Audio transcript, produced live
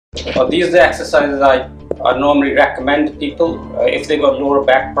These are the exercises I normally recommend people if they got lower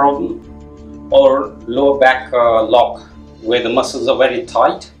back problem or lower back lock where the muscles are very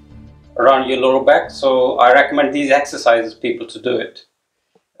tight around your lower back. So I recommend these exercises people to do it.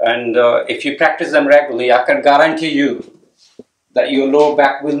 And if you practice them regularly, I can guarantee you that your lower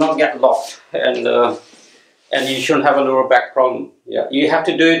back will not get locked, and you shouldn't have a lower back problem. Yeah, you have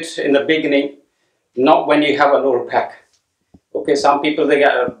to do it in the beginning, not when you have a lower back. Okay, some people they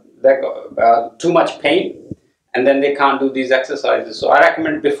got too much pain, and then they can't do these exercises. So I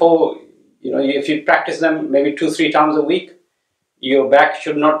recommend before, if you practice them maybe 2-3 times a week, your back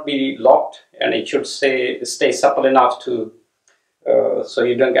should not be locked, and it should stay supple enough to so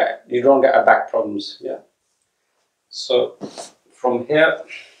you don't get back problems. Yeah. So from here,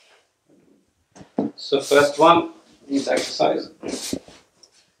 so first one, these exercises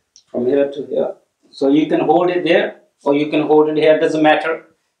from here to here. So you can hold it there, or you can hold it here. Doesn't matter.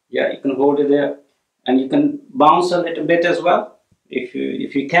 Yeah, you can hold it there, and you can bounce a little bit as well if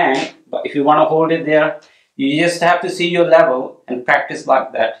you can. But if you want to hold it there, you just have to see your level and practice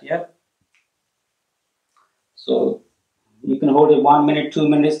like that. Yeah. So you can hold it 1 minute, 2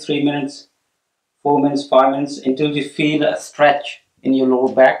 minutes, 3 minutes, 4 minutes, 5 minutes until you feel a stretch in your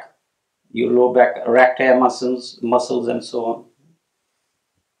lower back erector muscles and so on.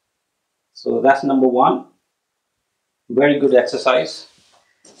 So that's number one. Very good exercise.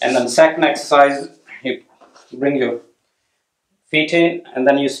 And then second exercise, you bring your feet in and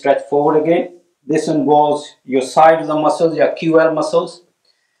then you stretch forward again. This involves your side of the muscles, your QL muscles,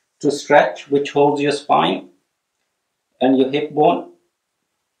 to stretch, which holds your spine and your hip bone.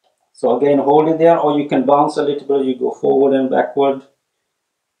 So again, hold it there, or you can bounce a little bit. You go forward and backward.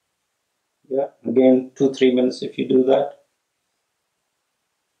 Yeah, again 2-3 minutes if you do that.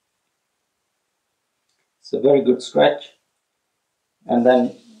 It's a very good stretch. And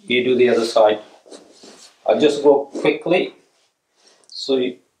then you do the other side. I'll just go quickly so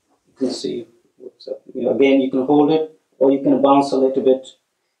you can see what's up. Again, you can hold it, or you can bounce a little bit.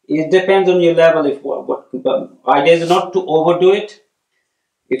 It depends on your level. But idea is not to overdo it.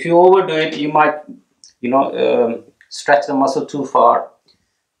 If you overdo it, you might, stretch the muscle too far.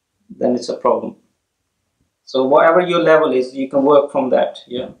 Then it's a problem. So whatever your level is, you can work from that.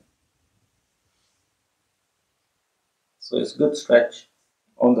 Yeah. So it's good stretch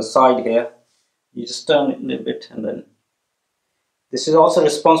on the side here. You just turn it a little bit, and then this is also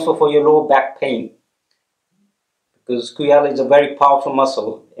responsible for your lower back pain, because QL is a very powerful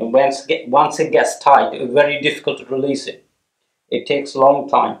muscle, and once it gets tight, it's very difficult to release it. It takes a long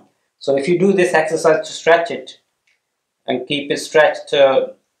time. So if you do this exercise to stretch it and keep it stretched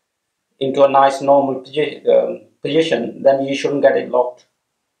into a nice normal position, then you shouldn't get it locked.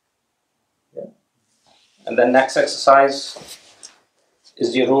 Yeah. And then next exercise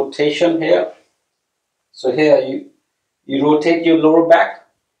is your rotation here. So here you rotate your lower back,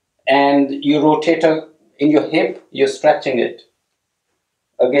 and you rotate in your hip, you're stretching it.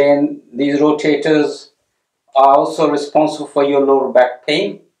 Again, these rotators are also responsible for your lower back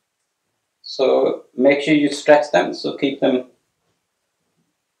pain. So make sure you stretch them, so keep them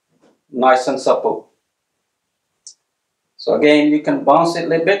nice and supple. So again, you can bounce it a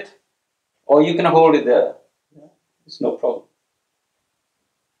little bit, or you can hold it there. It's no problem.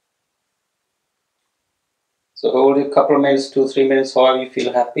 So hold it a couple of minutes, 2-3 minutes, however you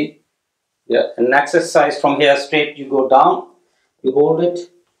feel happy. Yeah. And next exercise, from here straight, you go down. You hold it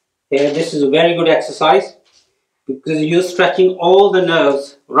here. This is a very good exercise because you're stretching all the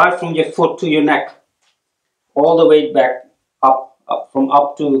nerves right from your foot to your neck, all the way back up from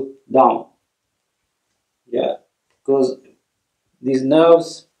up to down. Yeah, because these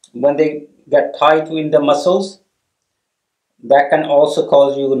nerves, when they get tight in the muscles, that can also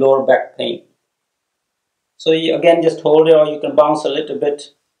cause you lower back pain. So you again just hold it, or you can bounce a little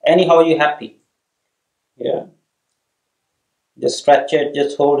bit, anyhow you're happy. Yeah, just stretch it,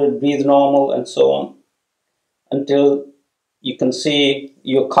 just hold it, breathe normal, and so on, until you can see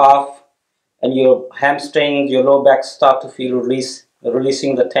your calf and your hamstrings, your lower back start to feel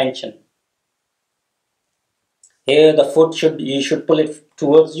releasing the tension. Here the foot you should pull it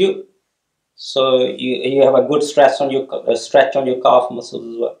towards you, so you have a good stretch on your calf muscles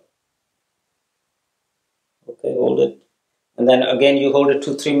as well. Okay, hold it, and then again you hold it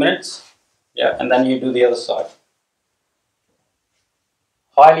 2-3 minutes. Yeah, and then you do the other side.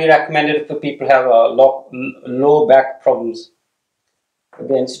 Highly recommended for people who have low back problems.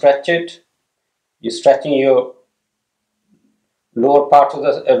 Again, stretch it. You're stretching your lower part of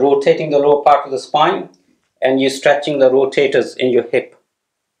the rotating the lower part of the spine, and you're stretching the rotators in your hip.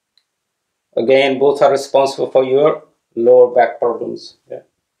 Again, both are responsible for your lower back problems. Yeah.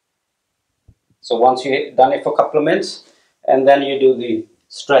 So once you've done it for a couple of minutes, and then you do the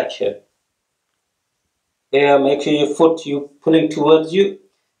stretch here. Here, make sure your foot you're pulling towards you.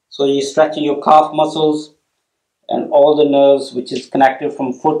 So you're stretching your calf muscles and all the nerves which is connected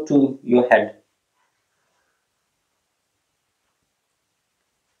from foot to your head.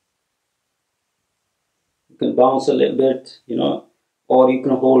 You can bounce a little bit, you know, or you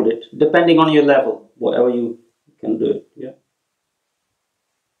can hold it, depending on your level, whatever you can do it, yeah.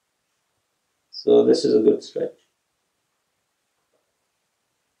 So this is a good stretch.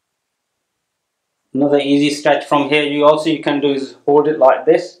 Another easy stretch from here you can do is hold it like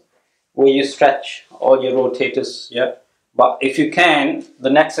this, where you stretch all your rotators, yeah. But if you can, the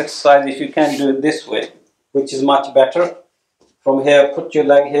next exercise, if you can do it this way, which is much better. From here, put your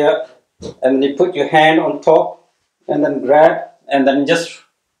leg here, and you put your hand on top, and then grab, and then just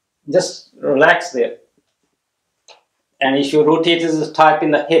relax there. And if your rotators is tight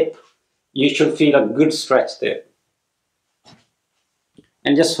in the hip, you should feel a good stretch there.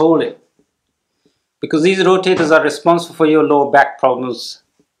 And just hold it. Because these rotators are responsible for your lower back problems,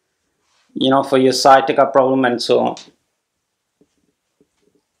 you know, for your sciatica problem and so on.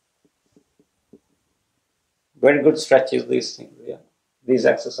 Very good stretches, these things, yeah, these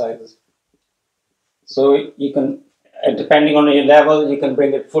exercises. So you can, depending on your level, you can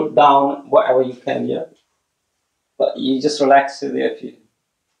bring it foot down, whatever you can, yeah. But you just relax it there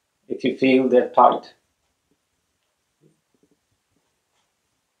if you feel they're tight.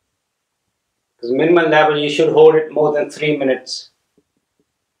 Because minimum level, you should hold it more than 3 minutes.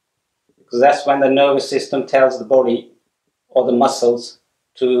 Because that's when the nervous system tells the body or the muscles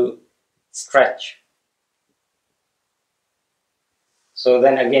to stretch. So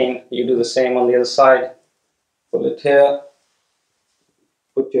then again, you do the same on the other side. Pull it here,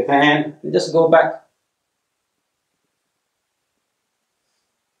 put your hand, and just go back.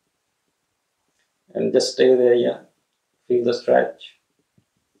 And just stay there, yeah. Feel the stretch.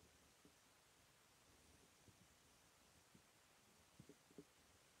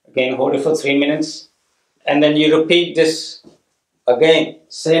 Again, hold it for 3 minutes. And then you repeat this again.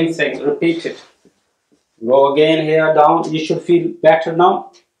 Same thing, repeat it. Go again here, down. You should feel better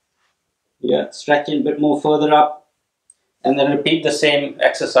now. Yeah, stretching a bit more further up. And then repeat the same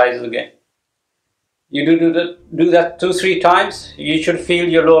exercises again. You do that 2-3 times. You should feel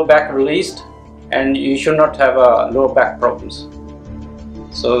your lower back released. And you should not have lower back problems.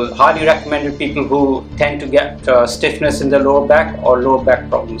 So highly recommended people who tend to get stiffness in the lower back or lower back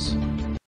problems.